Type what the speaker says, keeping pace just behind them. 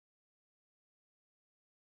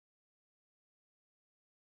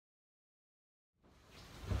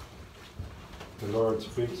The Lord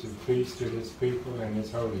speaks of peace to his people and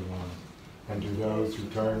his holy ones, and to those who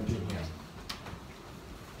turn to him.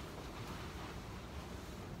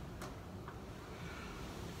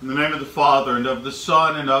 In the name of the Father, and of the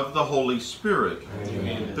Son, and of the Holy Spirit.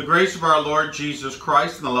 Amen. The grace of our Lord Jesus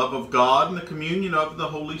Christ, and the love of God, and the communion of the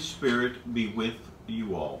Holy Spirit be with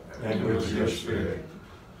you all. And with your spirit.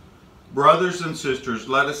 Brothers and sisters,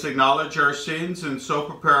 let us acknowledge our sins and so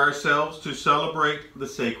prepare ourselves to celebrate the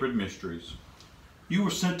sacred mysteries. You were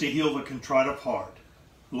sent to heal the contrite of heart.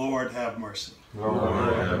 Lord, have mercy.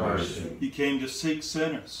 Lord, have mercy. You came to seek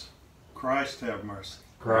sinners. Christ, have mercy.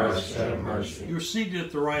 Christ, have mercy. You are seated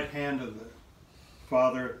at the right hand of the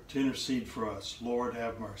Father to intercede for us. Lord,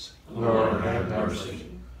 have mercy. Lord, have mercy.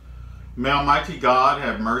 May Almighty God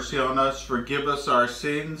have mercy on us, forgive us our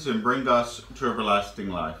sins, and bring us to everlasting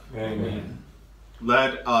life. Amen.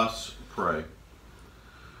 Let us pray.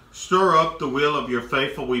 Stir up the will of your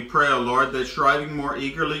faithful, we pray, O Lord, that striving more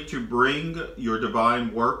eagerly to bring your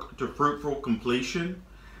divine work to fruitful completion,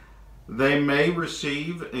 they may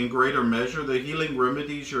receive in greater measure the healing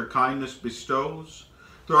remedies your kindness bestows.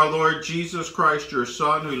 Through our Lord Jesus Christ, your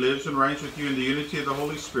Son, who lives and reigns with you in the unity of the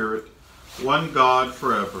Holy Spirit, one God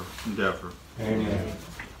forever and ever. Amen.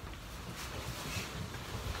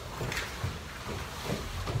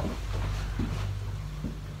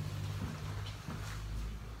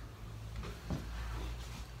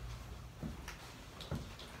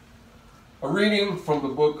 A reading from the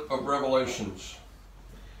book of Revelations.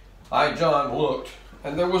 I, John, looked,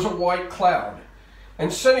 and there was a white cloud,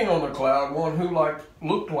 and sitting on the cloud one who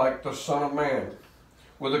looked like the Son of Man,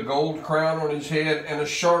 with a gold crown on his head and a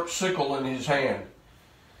sharp sickle in his hand.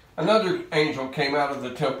 Another angel came out of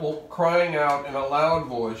the temple, crying out in a loud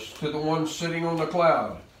voice to the one sitting on the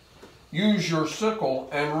cloud, "Use your sickle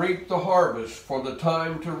and reap the harvest, for the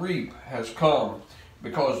time to reap has come,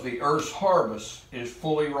 because the earth's harvest is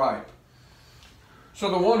fully ripe." So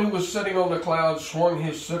the one who was sitting on the cloud swung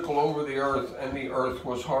his sickle over the earth, and the earth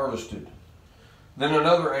was harvested. Then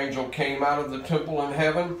another angel came out of the temple in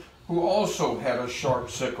heaven, who also had a sharp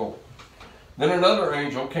sickle. Then another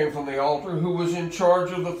angel came from the altar, who was in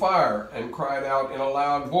charge of the fire, and cried out in a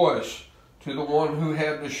loud voice to the one who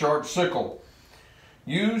had the sharp sickle,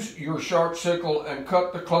 "Use your sharp sickle and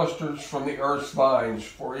cut the clusters from the earth's vines,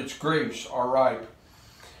 for its grapes are ripe."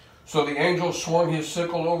 So the angel swung his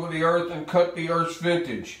sickle over the earth and cut the earth's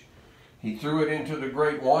vintage. He threw it into the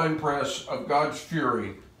great winepress of God's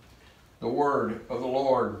fury. The word of the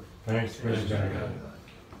Lord. Thanks be to God.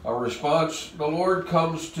 Our response: the Lord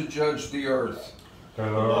comes to judge the earth. The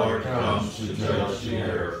Lord comes to judge the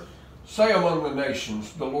earth. Say among the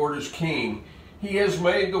nations, the Lord is king. He has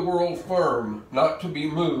made the world firm, not to be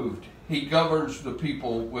moved. He governs the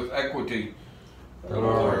people with equity. The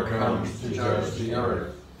Lord comes to judge the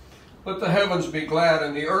earth. Let the heavens be glad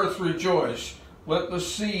and the earth rejoice. Let the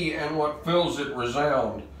sea and what fills it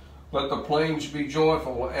resound. Let the plains be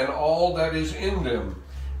joyful and all that is in them.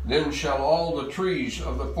 Then shall all the trees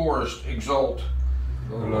of the forest exult.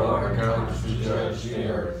 The Lord comes to judge the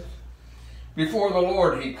earth. Before the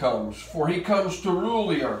Lord he comes, for he comes to rule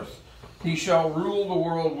the earth. He shall rule the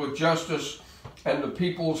world with justice and the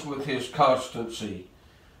peoples with his constancy.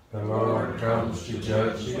 The Lord comes to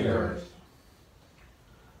judge the earth.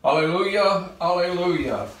 Alleluia,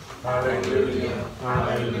 alleluia. Hallelujah,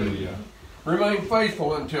 hallelujah. Remain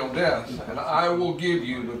faithful until death, and I will give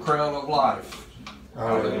you the crown of life.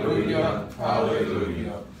 Hallelujah,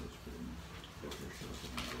 hallelujah.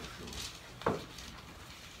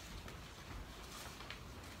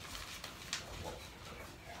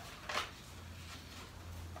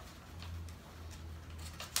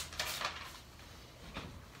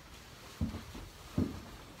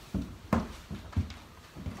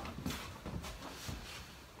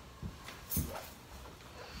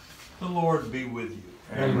 The Lord be with you.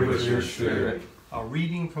 And with your spirit. A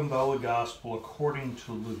reading from the Holy Gospel according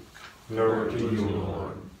to Luke. Glory to you,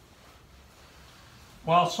 Lord.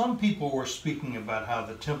 While some people were speaking about how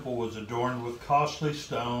the temple was adorned with costly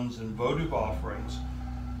stones and votive offerings,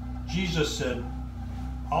 Jesus said,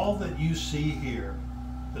 "All that you see here,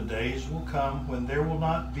 the days will come when there will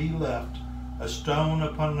not be left a stone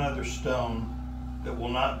upon another stone that will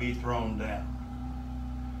not be thrown down."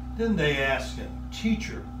 Then they asked him,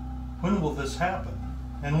 "Teacher, when will this happen?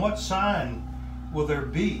 And what sign will there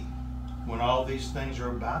be when all these things are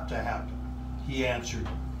about to happen?" He answered,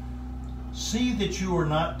 "See that you are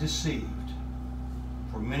not deceived.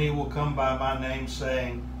 For many will come by my name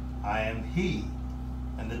saying, 'I am he,'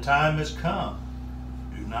 and the time has come.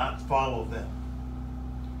 Do not follow them.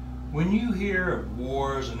 When you hear of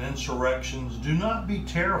wars and insurrections, do not be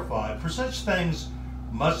terrified, for such things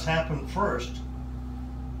must happen first,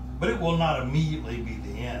 but it will not immediately be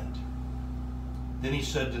the end. Then he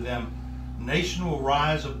said to them, nation will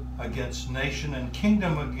rise against nation and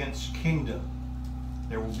kingdom against kingdom.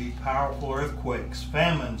 There will be powerful earthquakes,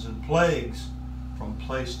 famines, and plagues from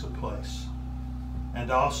place to place.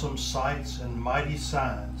 And awesome sights and mighty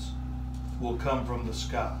signs will come from the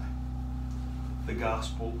sky. The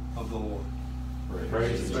gospel of the Lord.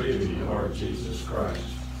 Praise be to you, Lord Jesus Christ.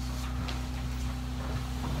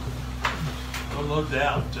 Well, no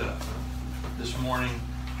doubt this morning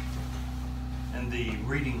in the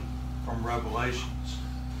reading from Revelations,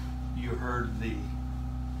 you heard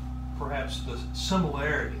perhaps the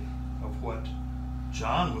similarity of what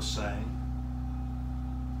John was saying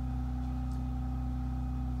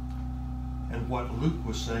and what Luke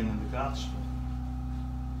was saying in the gospel.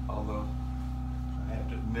 Although I have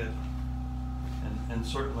to admit, and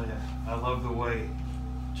certainly I love the way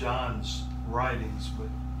John's writings, but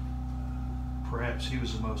perhaps he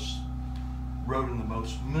was wrote in the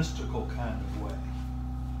most mystical kind of way.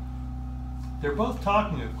 They're both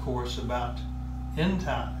talking, of course, about end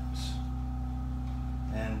times.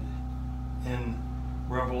 And in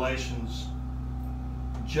Revelations,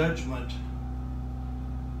 judgment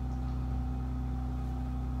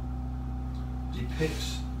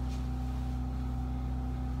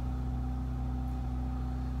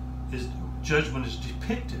judgment is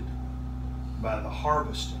depicted by the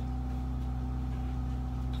harvesting.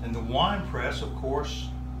 And the winepress, of course,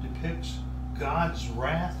 depicts God's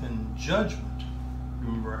wrath and judgment.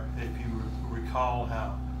 Remember, if you recall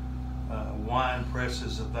how wine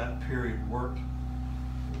presses of that period worked,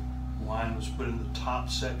 wine was put in the top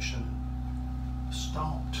section,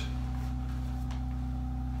 stomped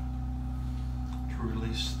to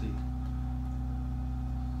release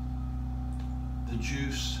the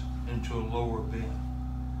juice into a lower bin.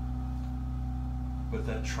 But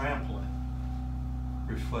that trampling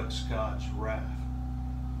reflects God's wrath.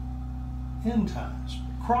 End times.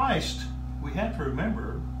 Christ, we have to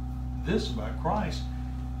remember this about Christ.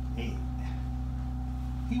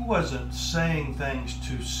 He wasn't saying things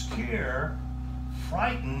to scare,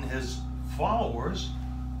 frighten his followers.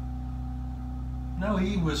 No,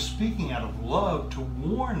 he was speaking out of love to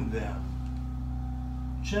warn them,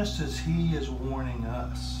 just as he is warning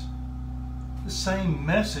us. The same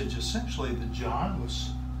message, essentially, that John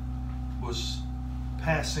was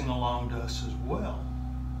passing along to us as well.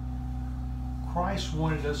 Christ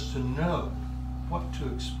wanted us to know what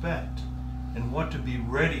to expect and what to be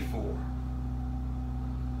ready for.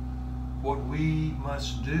 What we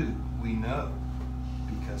must do, we know,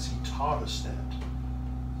 because he taught us that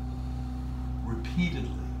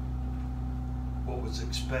repeatedly, what was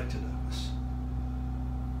expected of us.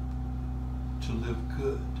 To live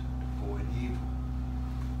good, to avoid evil,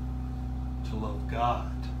 to love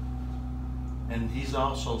God. And he's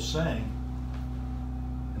also saying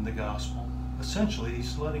in the gospel, essentially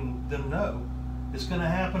he's letting them know it's going to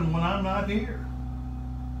happen when I'm not here.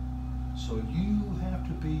 So you have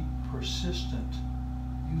to be persistent.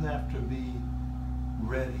 You have to be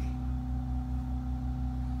ready.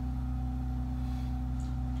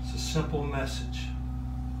 It's a simple message.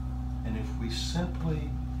 And if we simply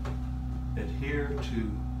adhere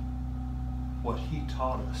to what he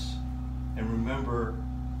taught us and remember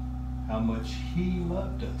how much he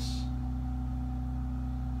loved us,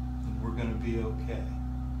 then we're going to be okay.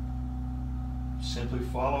 Simply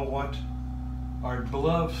follow what our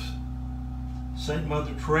beloved Saint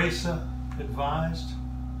Mother Teresa advised.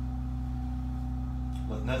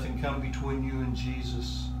 Let nothing come between you and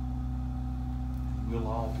Jesus, and we'll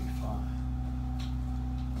all be fine.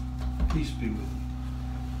 Peace be with you.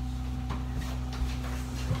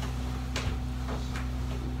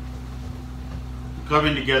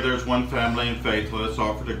 Coming together as one family in faith, let us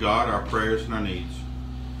offer to God our prayers and our needs.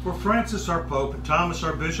 For Francis our Pope and Thomas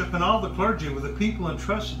our Bishop and all the clergy with the people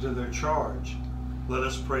entrusted to their charge, let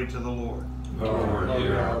us pray to the Lord. Lord,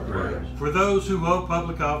 hear our prayers. For those who owe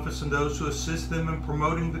public office and those who assist them in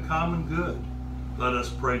promoting the common good, let us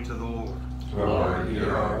pray to the Lord. Lord,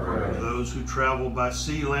 hear our prayers. For those who travel by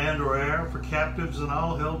sea, land, or air, for captives and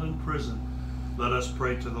all held in prison, let us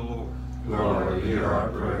pray to the Lord. Lord, hear our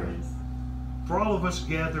prayers. For all of us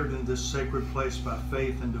gathered in this sacred place by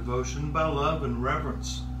faith and devotion, by love and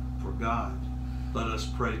reverence for God, let us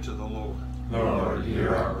pray to the Lord. Lord,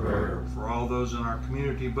 hear our prayer. For all those in our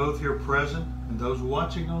community, both here present and those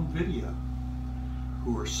watching on video,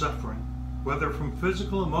 who are suffering, whether from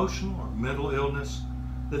physical, emotional, or mental illness,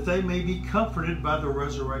 that they may be comforted by the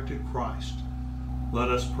resurrected Christ, let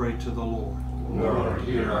us pray to the Lord. Lord,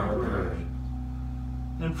 hear our prayer.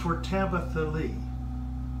 And for Tabitha Lee,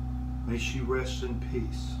 may she rest in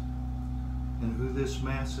peace. and who this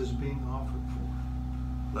Mass is being offered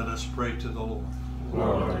for. Let us pray to the Lord.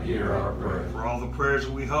 Lord, hear our prayer. For all the prayers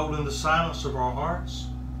that we hold in the silence of our hearts,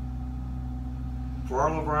 for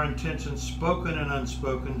all of our intentions, spoken and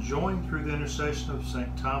unspoken, joined through the intercession of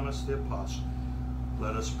St. Thomas the Apostle,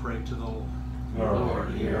 let us pray to the Lord.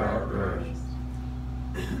 Lord, hear our prayers.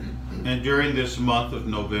 And during this month of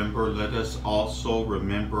November, let us also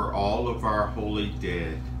remember all of our holy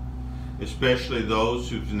dead, especially those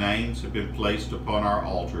whose names have been placed upon our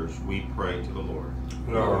altars. We pray to the Lord.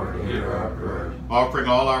 Lord, hear our prayer. Offering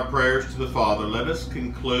all our prayers to the Father, let us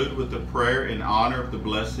conclude with the prayer in honor of the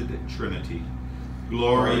Blessed Trinity.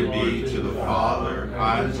 Glory be to the Father,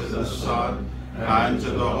 and to the Son, and to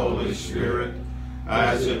the Holy Spirit,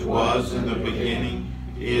 as it was in the beginning,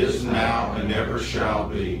 is now, and ever shall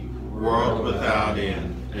be, world without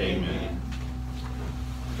end. Amen.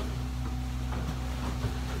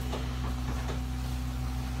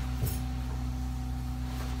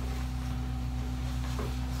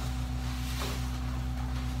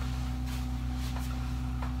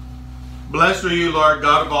 Blessed are you, Lord,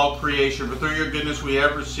 God of all creation, for through your goodness we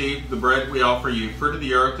have received the bread we offer you, fruit of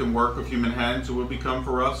the earth and work of human hands, it will become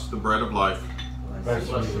for us the bread of life.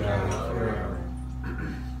 Blessed be God forever.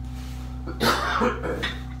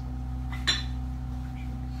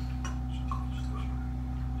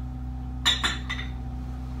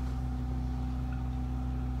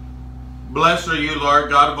 Blessed are you, Lord,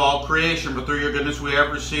 God of all creation, for through your goodness we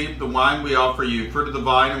have received the wine we offer you, fruit of the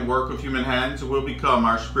vine and work of human hands, it will become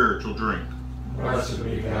our spiritual drink. Blessed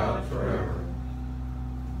be God forever.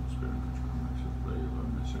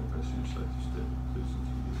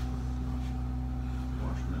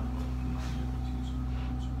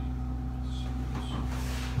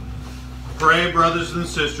 Pray, brothers and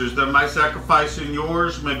sisters, that my sacrifice and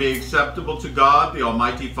yours may be acceptable to God, the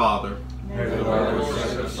Almighty Father. May the Lord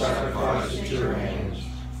accept the sacrifice at your hands,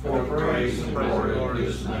 for praise and glory of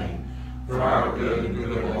his name, for our good and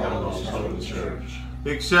good of all his holy church.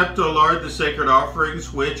 Accept, O Lord, the sacred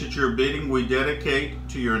offerings which at your bidding we dedicate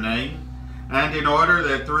to your name, and in order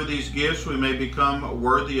that through these gifts we may become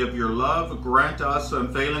worthy of your love, grant us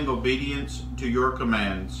unfailing obedience to your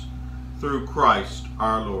commands. Through Christ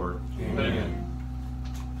our Lord. Amen.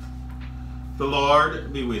 The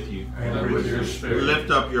Lord be with you. And with your spirit.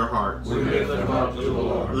 Lift up your hearts. We lift them up to the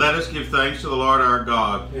Lord. Let us give thanks to the Lord our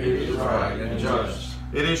God. It is right and just.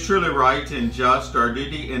 It is truly right and just, our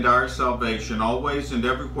duty and our salvation, always and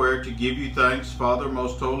everywhere to give you thanks, Father,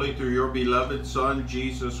 most holy, through your beloved Son,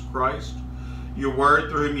 Jesus Christ, your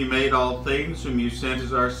Word, through whom you made all things, whom you sent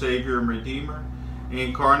as our Savior and Redeemer,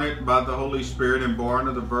 incarnate by the Holy Spirit and born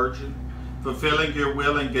of the Virgin. Fulfilling your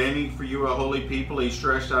will and gaining for you a holy people, he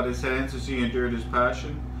stretched out his hands as he endured his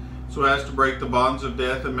passion, so as to break the bonds of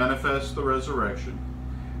death and manifest the resurrection.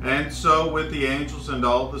 And so with the angels and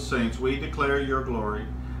all the saints we declare your glory,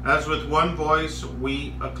 as with one voice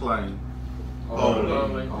we acclaim.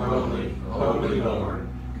 Holy, holy, holy Lord,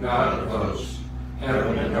 God of hosts,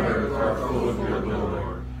 heaven and earth are full of your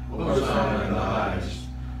glory. Hosanna in the highest.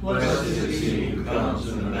 Blessed is he who comes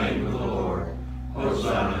in the name of the Lord.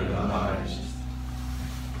 Hosanna in the highest.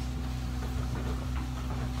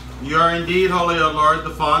 You are indeed holy, O Lord,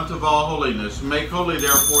 the font of all holiness. Make holy,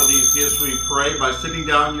 therefore, these gifts, we pray, by sending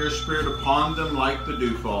down your Spirit upon them like the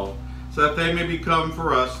dewfall, so that they may become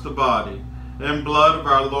for us the body and blood of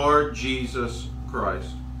our Lord Jesus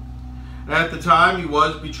Christ. At the time he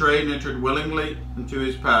was betrayed and entered willingly into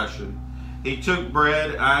his passion, he took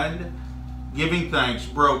bread and, giving thanks,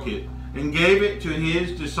 broke it, and gave it to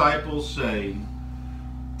his disciples, saying,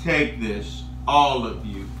 "Take this, all of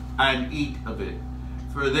you, and eat of it,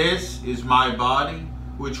 for this is my body,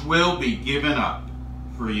 which will be given up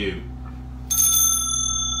for you."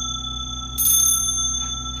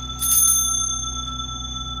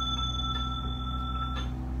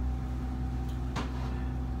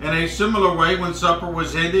 In a similar way, when supper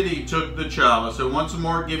was ended, he took the chalice, and once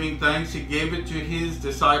more giving thanks, he gave it to his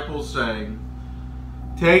disciples, saying,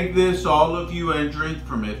 "Take this, all of you, and drink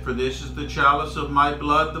from it, for this is the chalice of my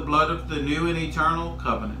blood, the blood of the new and eternal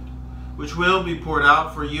covenant, which will be poured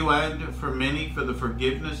out for you and for many for the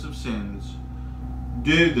forgiveness of sins.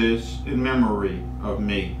 Do this in memory of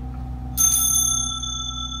me."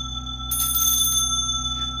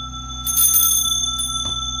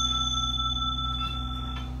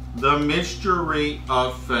 The mystery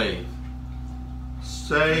of faith.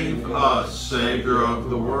 Save us, Savior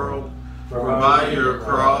of the world, for by your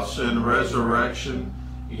cross and resurrection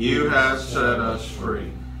you have set us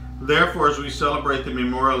free. Therefore, as we celebrate the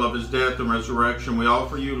memorial of his death and resurrection, we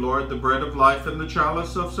offer you, Lord, the bread of life and the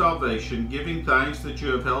chalice of salvation, giving thanks that you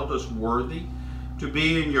have held us worthy to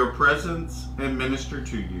be in your presence and minister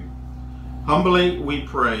to you. Humbly we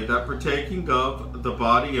pray that partaking of the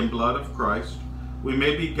body and blood of Christ, we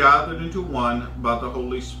may be gathered into one by the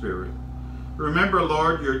Holy Spirit. Remember,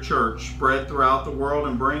 Lord, your church spread throughout the world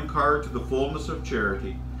and bring her to the fullness of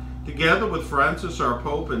charity, together with Francis our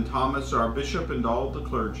Pope and Thomas our Bishop and all the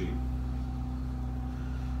clergy.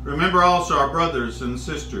 Remember also our brothers and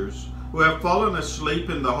sisters who have fallen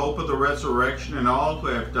asleep in the hope of the resurrection, and all who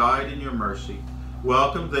have died in your mercy.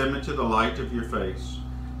 Welcome them into the light of your face.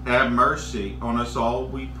 Have mercy on us all,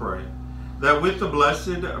 we pray, that with the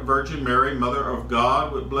Blessed Virgin Mary, Mother of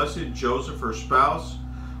God, with blessed Joseph, her spouse,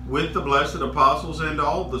 with the blessed apostles and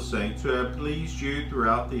all the saints who have pleased you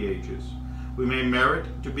throughout the ages, we may merit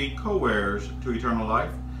to be co-heirs to eternal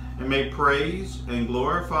life, and may praise and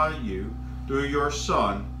glorify you through your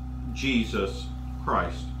Son, Jesus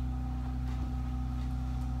Christ.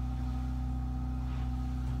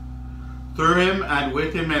 Through him, and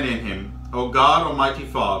with him, and in him, O God, Almighty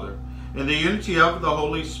Father, in the unity of the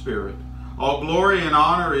Holy Spirit, all glory and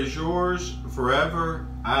honor is yours forever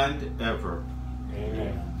and ever.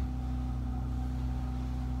 Amen.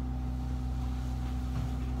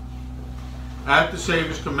 At the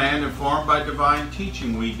Savior's command, informed by divine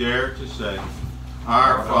teaching, we dare to say,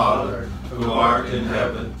 Our Father, who art in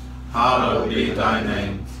heaven, hallowed be thy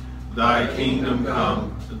name. Thy kingdom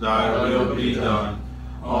come, thy will be done,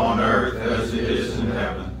 on earth as it is in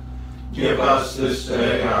heaven. Give us this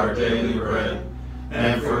day our daily bread,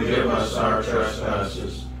 and forgive us our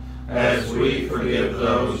trespasses, as we forgive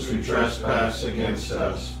those who trespass against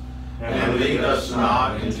us. And lead us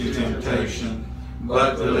not into temptation,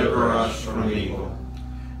 but deliver us from evil.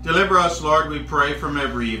 Deliver us, Lord, we pray, from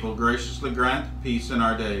every evil. Graciously grant peace in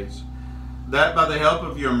our days, that by the help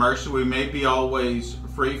of your mercy we may be always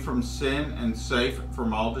free from sin and safe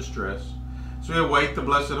from all distress. So we await the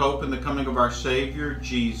blessed hope and the coming of our Savior,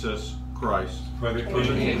 Jesus Christ. For the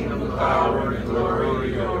kingdom, the power, and the glory are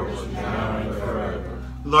yours, now and forever.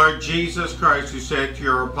 Lord Jesus Christ, who said to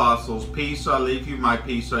your apostles, Peace I leave you, my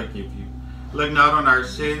peace I give you. Look not on our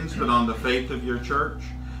sins, but on the faith of your church,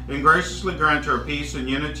 and graciously grant her peace and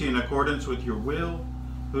unity in accordance with your will,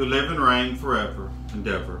 who live and reign forever and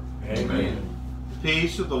ever. Amen. The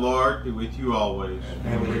peace of the Lord be with you always.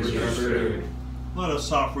 And with your spirit. Let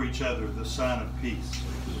us offer each other the sign of peace.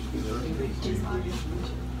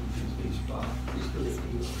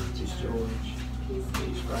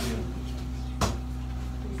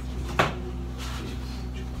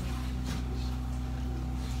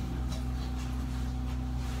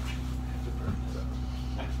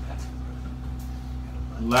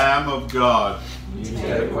 Lamb of God, You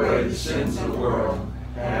take away the sins of the world,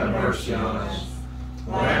 have mercy on us.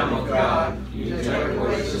 Lamb of God, you take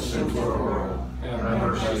away the sins of the world, have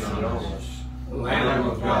mercy on us. Lamb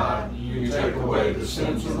of God, you take away the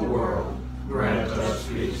sins of the world, grant us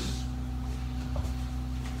peace.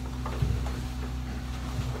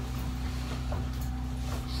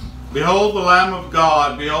 behold the Lamb of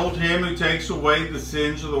God, behold him who takes away the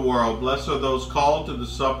sins of the world. Blessed are those called to the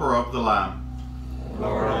supper of the Lamb.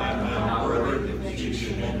 Lord, I am not worthy that you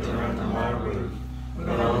should enter under my roof,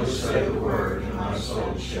 but only say the word, and my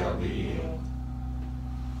soul shall be healed.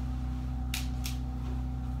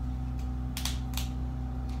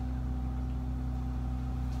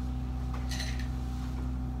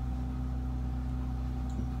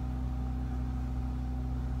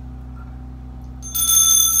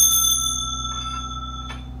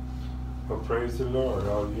 Oh, praise the Lord,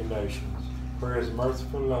 all you nations, for his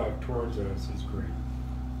merciful love towards us is great.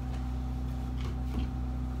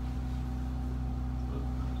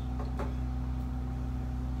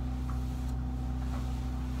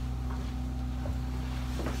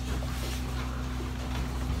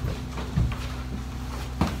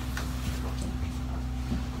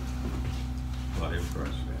 Body of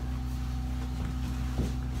Christ.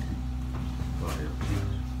 Body of Christ.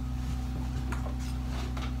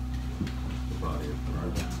 The body of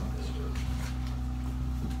Christ.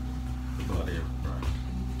 The body of Christ.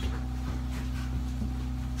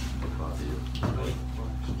 The body of Christ.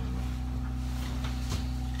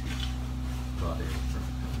 Body of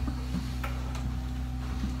Christ.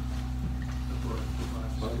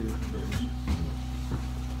 Body of Christ.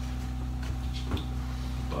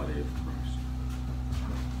 Body of Christ.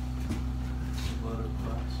 Blood of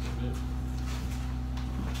Christ.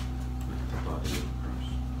 The body of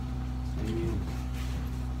Christ. Amen.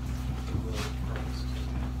 The blood of Christ.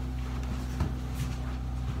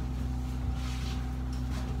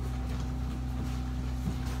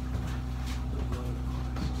 The blood of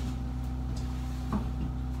Christ.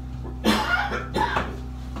 The blood of Christ.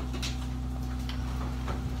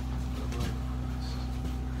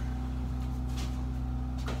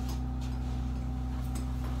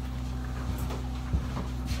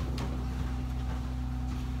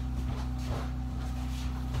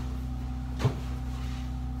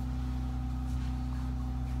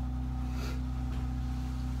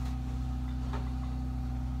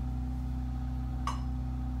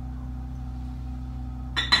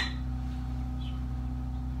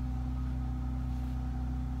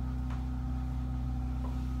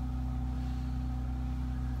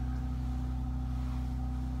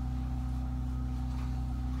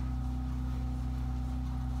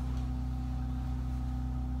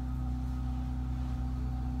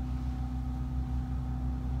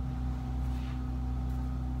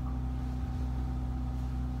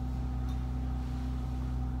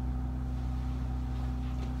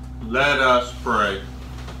 Let us pray.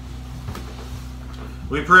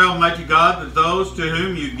 We pray, Almighty God, that those to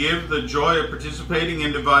whom you give the joy of participating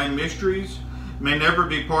in divine mysteries may never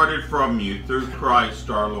be parted from you, through Christ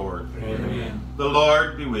our Lord. Amen. The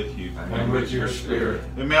Lord be with you. And with your spirit.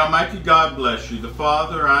 And may Almighty God bless you, the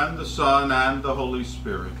Father, and the Son, and the Holy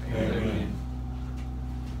Spirit. Amen.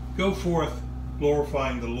 Go forth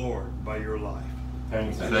glorifying the Lord by your life.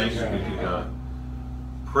 Thanks be Thanks be to God.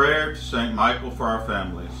 Prayer to St. Michael for our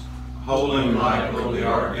families. Holy Michael the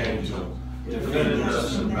Archangel, defend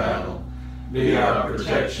us in battle. Be our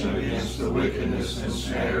protection against the wickedness and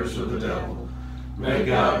snares of the devil. May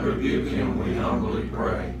God rebuke him, we humbly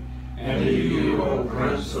pray. And you, O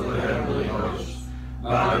Prince of the heavenly host,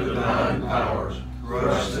 by the divine powers,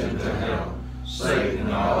 thrust into hell Satan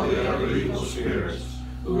and all the other evil spirits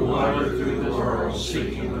who wander through the world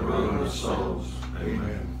seeking the ruin of souls.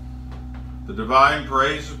 Amen. The divine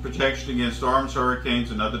praise of protection against storms,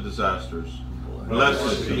 hurricanes, and other disasters.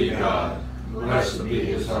 Blessed be God. Blessed be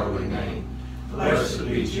his holy name. Blessed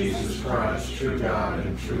be Jesus Christ, true God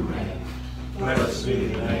and true man. Blessed be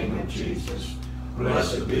the name of Jesus.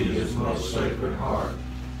 Blessed be his most sacred heart.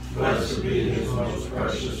 Blessed be his most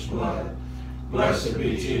precious blood. Blessed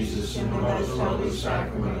be Jesus in the most holy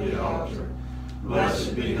sacrament of the altar.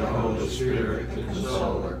 Blessed be the Holy Spirit, the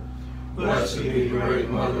Consoler. Blessed be the great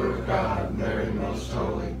Mother of God, Mary most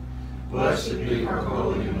holy. Blessed be her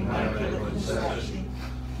holy and immaculate conception.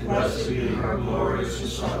 Blessed be her glorious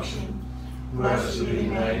Assumption. Blessed be the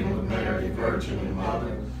name of Mary, Virgin and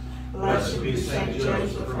Mother. Blessed be Saint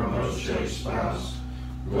Joseph, her most chaste spouse.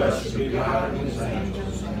 Blessed be God and his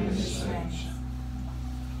angels and his saints.